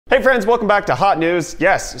Hey friends, welcome back to Hot News.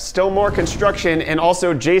 Yes, still more construction, and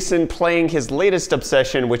also Jason playing his latest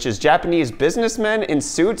obsession, which is Japanese businessmen in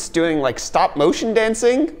suits doing like stop motion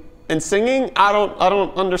dancing and singing. I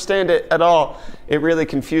don't understand it at all. It really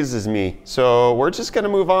confuses me. So we're just gonna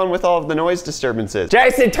move on with all of the noise disturbances.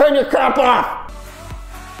 Jason, turn your crap off!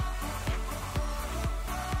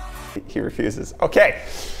 He refuses. Okay,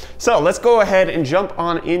 so let's go ahead and jump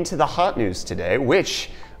on into the hot news today, which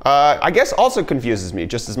I guess also confuses me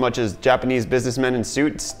just as much as Japanese businessmen in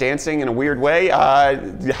suits dancing in a weird way.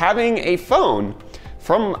 Having a phone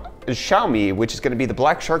from Xiaomi, which is going to be the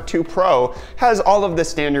Black Shark 2 Pro, has all of the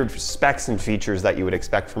standard specs and features that you would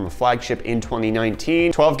expect from a flagship in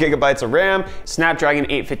 2019. 12 gigabytes of RAM, Snapdragon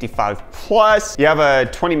 855 Plus. You have a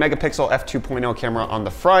 20 megapixel f2.0 camera on the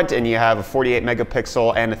front, and you have a 48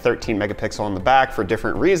 megapixel and a 13 megapixel on the back for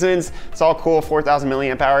different reasons. It's all cool, 4,000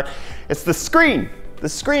 milliamp hour. It's the screen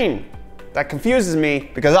that confuses me,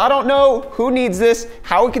 because I don't know who needs this,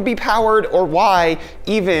 how it could be powered, or why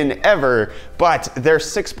even ever, but their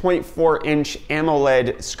 6.4 inch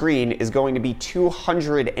AMOLED screen is going to be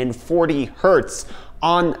 240 hertz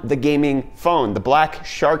on the gaming phone, the Black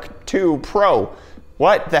Shark 2 Pro.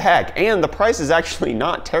 What the heck? And the price is actually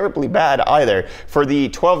not terribly bad either. For the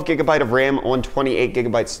 12 gigabyte of RAM on 28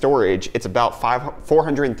 gigabyte storage, it's about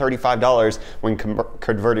 $435 when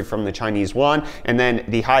converted from the Chinese yuan. And then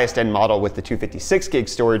the highest end model with the 256 gig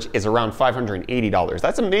storage is around $580.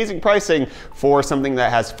 That's amazing pricing for something that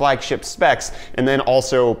has flagship specs, and then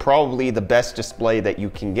also probably the best display that you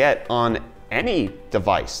can get on any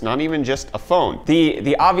device, not even just a phone.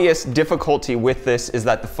 The obvious difficulty with this is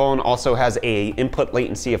that the phone also has a input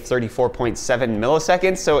latency of 34.7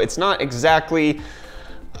 milliseconds, so it's not exactly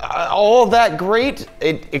all that great.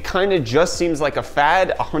 It kind of just seems like a fad.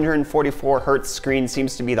 144 hertz screen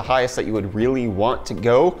seems to be the highest that you would really want to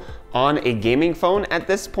go on a gaming phone at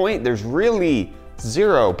this point. There's really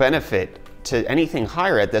zero benefit to anything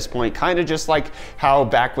higher at this point, kind of just like how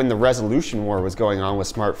back when the resolution war was going on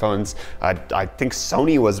with smartphones, I think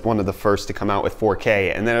Sony was one of the first to come out with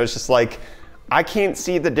 4K, and then it was just like, I can't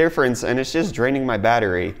see the difference and it's just draining my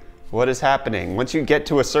battery. What is happening? Once you get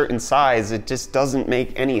to a certain size, it just doesn't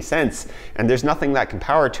make any sense, and there's nothing that can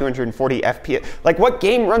power 240 FPS. Like, what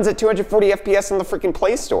game runs at 240 FPS on the freaking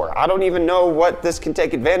Play Store? I don't even know what this can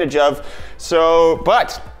take advantage of. So,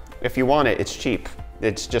 but if you want it, it's cheap.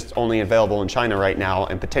 It's just only available in China right now,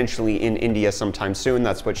 and potentially in India sometime soon.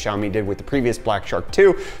 That's what Xiaomi did with the previous Black Shark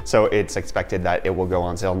 2. So it's expected that it will go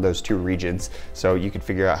on sale in those two regions. So you could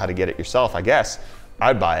figure out how to get it yourself, I guess.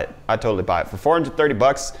 I'd buy it. I'd totally buy it. For 430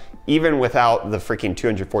 bucks, even without the freaking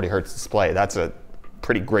 240 hertz display, that's a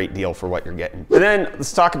pretty great deal for what you're getting. And then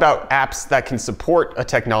let's talk about apps that can support a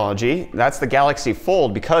technology. That's the Galaxy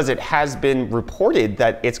Fold, because it has been reported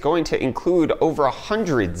that it's going to include over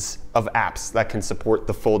hundreds of apps that can support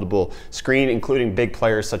the foldable screen, including big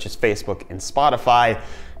players such as Facebook and Spotify.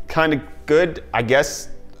 Kind of good, I guess,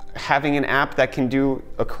 having an app that can do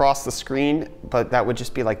across the screen, but that would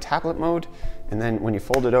just be like tablet mode. And then when you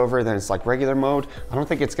fold it over, then it's like regular mode. I don't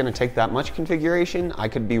think it's gonna take that much configuration. I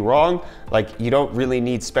could be wrong. Like, you don't really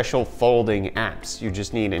need special folding apps. You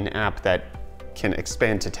just need an app that can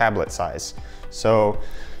expand to tablet size. So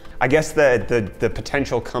I guess the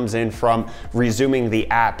potential comes in from resuming the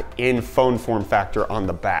app in phone form factor on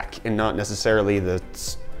the back, and not necessarily the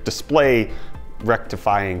display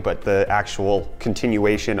rectifying, but the actual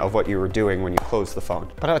continuation of what you were doing when you closed the phone.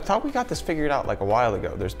 But I thought we got this figured out like a while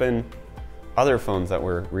ago. There's been other phones that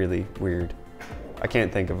were really weird. I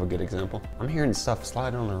can't think of a good example. I'm hearing stuff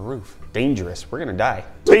slide on our roof. Dangerous, we're gonna die.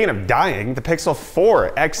 Speaking of dying, the Pixel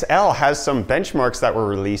 4 XL has some benchmarks that were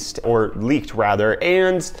released, or leaked rather,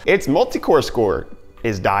 and its multi-core score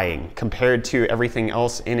is dying compared to everything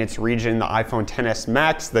else in its region. The iPhone XS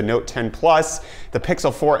Max, the Note 10 Plus, the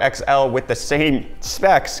Pixel 4 XL with the same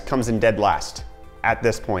specs comes in dead last at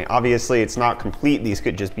this point. Obviously, it's not complete. These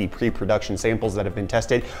could just be pre-production samples that have been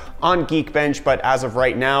tested on Geekbench, but as of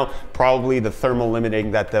right now, probably the thermal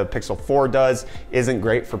limiting that the Pixel 4 does isn't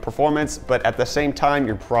great for performance, but at the same time,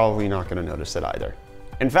 you're probably not gonna notice it either.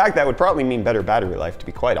 In fact, that would probably mean better battery life, to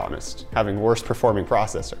be quite honest, having worse performing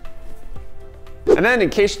processor. And then, in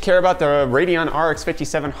case you care about the Radeon RX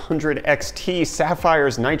 5700 XT,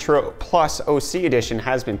 Sapphire's Nitro Plus OC edition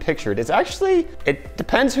has been pictured. It's actually, it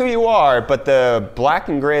depends who you are, but the black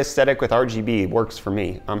and gray aesthetic with RGB works for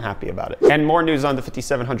me. I'm happy about it. And more news on the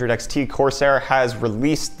 5700 XT. Corsair has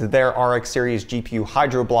released their RX series GPU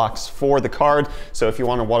Hydro blocks for the card. So if you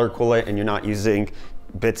want to water cool it and you're not using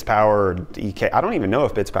Bits Power or EK. I don't even know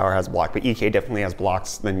if Bits Power has block, but EK definitely has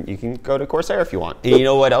blocks. Then you can go to Corsair if you want. And you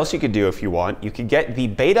know what else you could do if you want? You could get the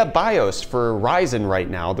beta BIOS for Ryzen right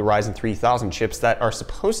now, the Ryzen 3000 chips that are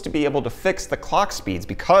supposed to be able to fix the clock speeds,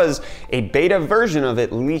 because a beta version of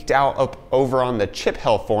it leaked out up over on the Chip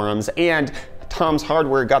Hell forums, and Tom's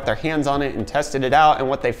Hardware got their hands on it and tested it out, and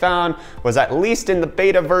what they found was, at least in the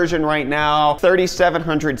beta version right now,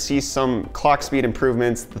 3700 sees some clock speed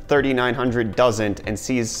improvements, the 3900 doesn't, and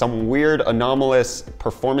sees some weird anomalous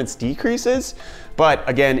performance decreases. But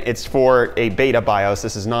again, it's for a beta BIOS.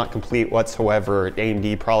 This is not complete whatsoever.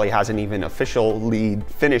 AMD probably hasn't even officially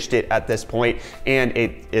finished it at this point, and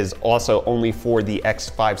it is also only for the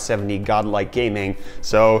X570 Godlike Gaming.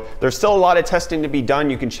 So there's still a lot of testing to be done.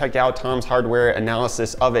 You can check out Tom's Hardware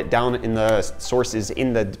analysis of it down in the sources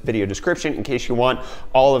in the video description in case you want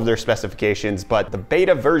all of their specifications. But the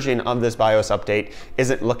beta version of this BIOS update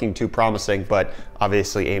isn't looking too promising, but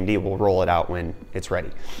obviously AMD will roll it out when it's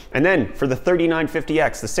ready. And then for the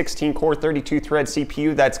 3950X, the 16-core, 32-thread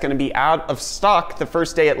CPU that's going to be out of stock the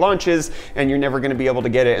first day it launches, and you're never going to be able to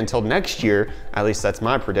get it until next year. At least that's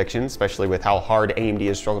my prediction, especially with how hard AMD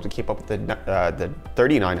has struggled to keep up with the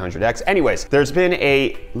 3900X. Anyways, there's been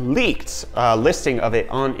a leaked listing of it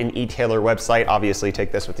on an e-tailer website. Obviously,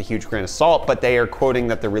 take this with a huge grain of salt, but they are quoting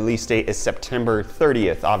that the release date is September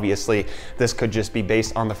 30th. Obviously, this could just be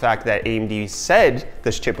based on the fact that AMD said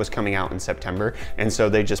this chip was coming out in September, and so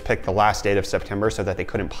they just picked the last date of September so that they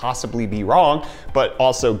couldn't possibly be wrong. But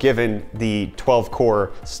also, given the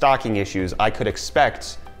 12-core stocking issues, I could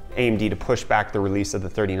expect AMD to push back the release of the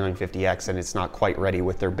 3950X, and it's not quite ready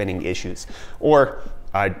with their binning issues. Or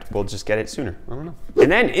we'll just get it sooner, I don't know.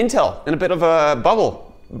 And then Intel in a bit of a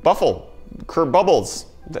bubbles.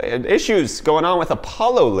 Issues going on with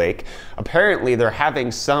Apollo Lake. Apparently they're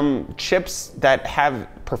having some chips that have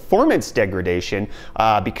performance degradation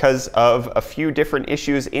because of a few different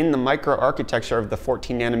issues in the microarchitecture of the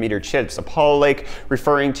 14-nanometer chips. Apollo Lake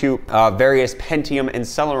referring to various Pentium and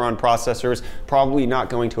Celeron processors, probably not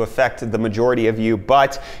going to affect the majority of you,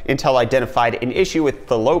 but Intel identified an issue with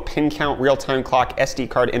the low pin count real-time clock SD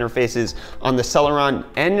card interfaces on the Celeron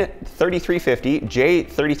N3350,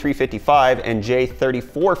 J3355, and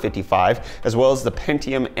J3455, as well as the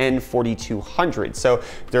Pentium N4200. So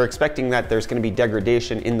they're expecting that there's going to be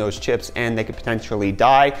degradation in those chips, and they could potentially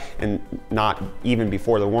die, and not even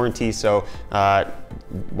before the warranty. So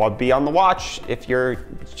be on the watch if your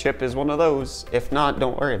chip is one of those. If not,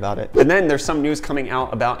 don't worry about it. And then there's some news coming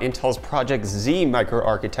out about Intel's Project Z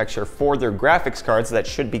microarchitecture for their graphics cards that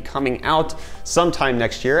should be coming out sometime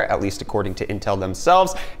next year, at least according to Intel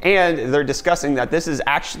themselves. And they're discussing that this is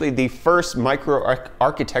actually the first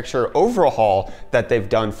microarchitecture overhaul that they've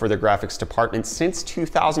done for the graphics department since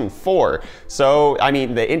 2004. So, I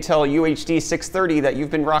mean, the Intel UHD 630 that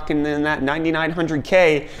you've been rocking in that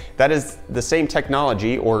 9900K, that is the same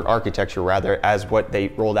technology, or architecture rather, as what they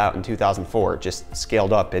rolled out in 2004, just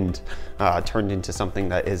scaled up and turned into something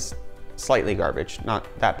that is slightly garbage, not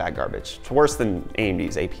that bad garbage. It's worse than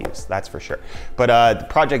AMD's APUs, that's for sure. But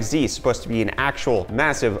Project Z is supposed to be an actual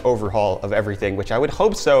massive overhaul of everything, which I would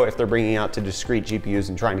hope so if they're bringing out to discrete GPUs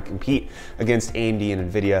and trying to compete against AMD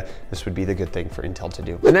and NVIDIA. This would be the good thing for Intel to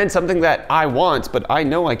do. And then something that I want, but I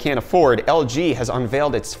know I can't afford, LG has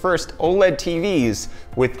unveiled its first OLED TVs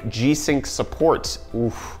with G-Sync support.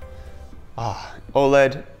 Oof.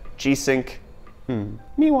 OLED, G-Sync.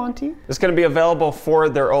 Me wanty. It's going to be available for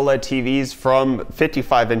their OLED TVs from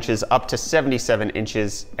 55 inches up to 77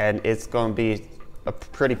 inches, and it's going to be a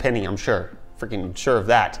pretty penny, I'm sure. Freaking sure of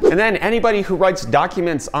that. And then anybody who writes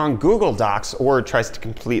documents on Google Docs or tries to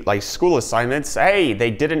complete like school assignments, hey,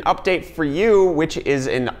 they did an update for you, which is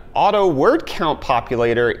an auto word count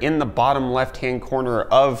populator in the bottom left-hand corner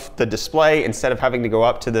of the display. Instead of having to go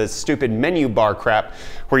up to the stupid menu bar crap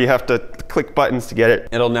where you have to click buttons to get it,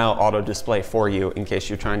 it'll now auto display for you in case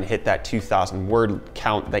you're trying to hit that 2,000 word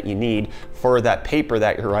count that you need for that paper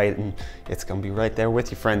that you're writing. It's gonna be right there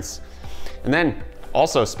with you, friends. And then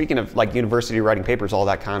also, speaking of like university writing papers, all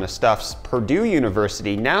that kind of stuff, Purdue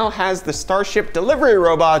University now has the Starship delivery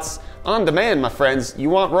robots on demand, my friends. You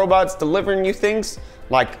want robots delivering you things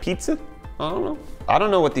like pizza? I don't know. I don't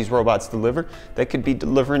know what these robots deliver. They could be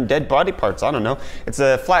delivering dead body parts. I don't know. It's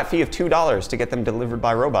a flat fee of $2 to get them delivered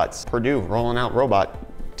by robots. Purdue rolling out robot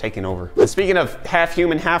taking over. And speaking of half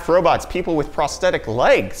human, half robots, people with prosthetic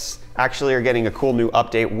legs actually are getting a cool new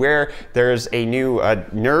update where there's a new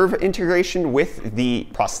nerve integration with the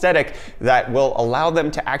prosthetic that will allow them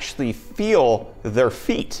to actually feel their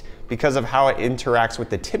feet because of how it interacts with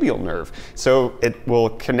the tibial nerve. So it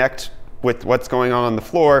will connect with what's going on the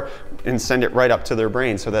floor and send it right up to their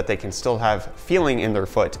brain so that they can still have feeling in their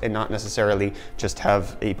foot and not necessarily just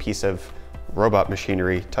have a piece of robot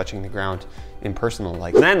machinery touching the ground impersonal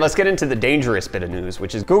like. And then let's get into the dangerous bit of news,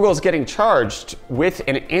 which is Google's getting charged with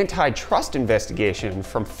an antitrust investigation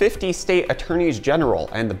from 50 state attorneys general.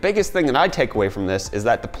 And the biggest thing that I take away from this is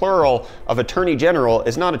that the plural of attorney general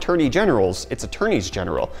is not attorney generals, it's attorneys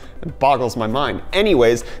general. It boggles my mind.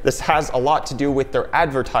 Anyways, this has a lot to do with their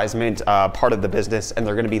advertisement part of the business, and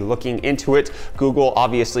they're gonna be looking into it. Google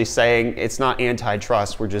obviously saying it's not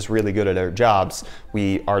antitrust, we're just really good at our jobs.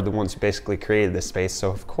 We are the ones who basically created this space,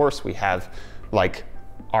 so of course we have like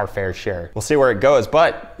our fair share. We'll see where it goes,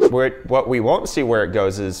 but what we won't see where it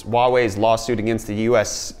goes is Huawei's lawsuit against the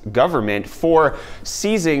US government for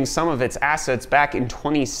seizing some of its assets back in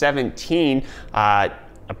 2017.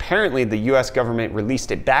 Apparently the US government released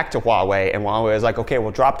it back to Huawei, and Huawei was like, okay,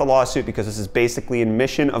 we'll drop the lawsuit because this is basically an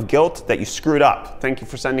admission of guilt that you screwed up. Thank you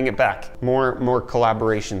for sending it back. More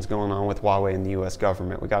collaborations going on with Huawei and the US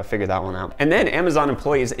government. We gotta figure that one out. And then Amazon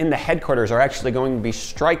employees in the headquarters are actually going to be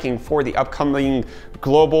striking for the upcoming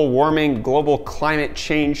global warming, global climate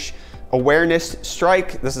change awareness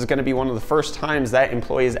strike. This is going to be one of the first times that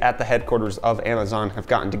employees at the headquarters of Amazon have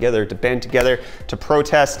gotten together to band together to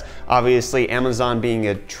protest. Obviously, Amazon being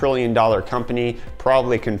a $1 trillion company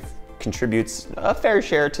probably contributes a fair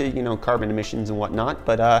share to, you know, carbon emissions and whatnot.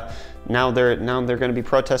 But now they're going to be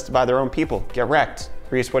protested by their own people. Get wrecked.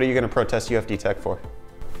 Reece, what are you going to protest UFD Tech for?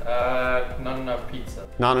 Not enough pizza.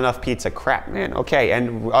 Not enough pizza, crap, man. Okay,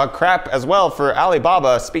 and crap as well for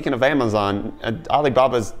Alibaba. Speaking of Amazon,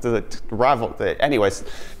 Alibaba's the rival. Anyways,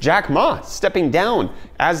 Jack Ma stepping down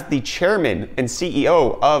as the chairman and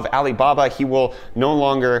CEO of Alibaba. He will no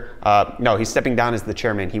longer, no, he's stepping down as the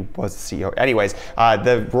chairman. He was the CEO. Anyways,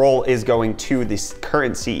 the role is going to the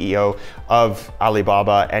current CEO of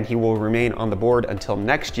Alibaba, and he will remain on the board until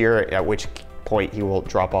next year, at which point he will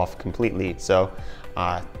drop off completely. So,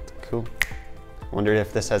 cool. Wondered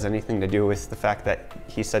if this has anything to do with the fact that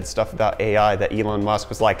he said stuff about AI that Elon Musk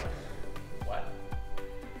was like, what?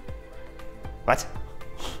 What?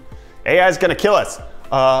 AI is gonna kill us.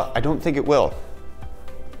 I don't think it will.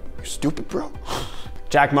 You're stupid, bro.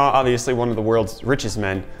 Jack Ma, obviously one of the world's richest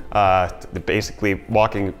men, basically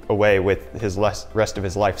walking away with his rest of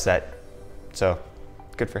his life set. So,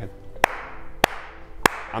 good for him.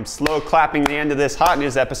 I'm slow clapping the end of this hot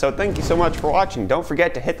news episode. Thank you so much for watching. Don't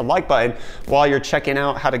forget to hit the like button while you're checking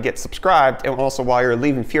out how to get subscribed, and also while you're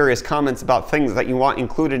leaving furious comments about things that you want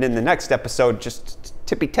included in the next episode. Just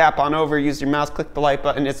tippy tap on over, use your mouse, click the like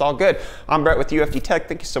button. It's all good. I'm Brett with UFD Tech.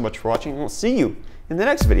 Thank you so much for watching, and we'll see you in the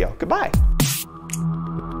next video. Goodbye.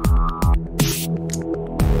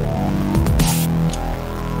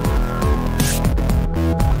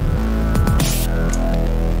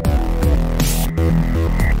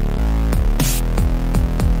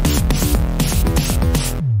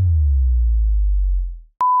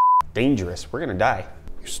 Dangerous. We're gonna die.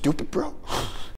 You stupid, bro.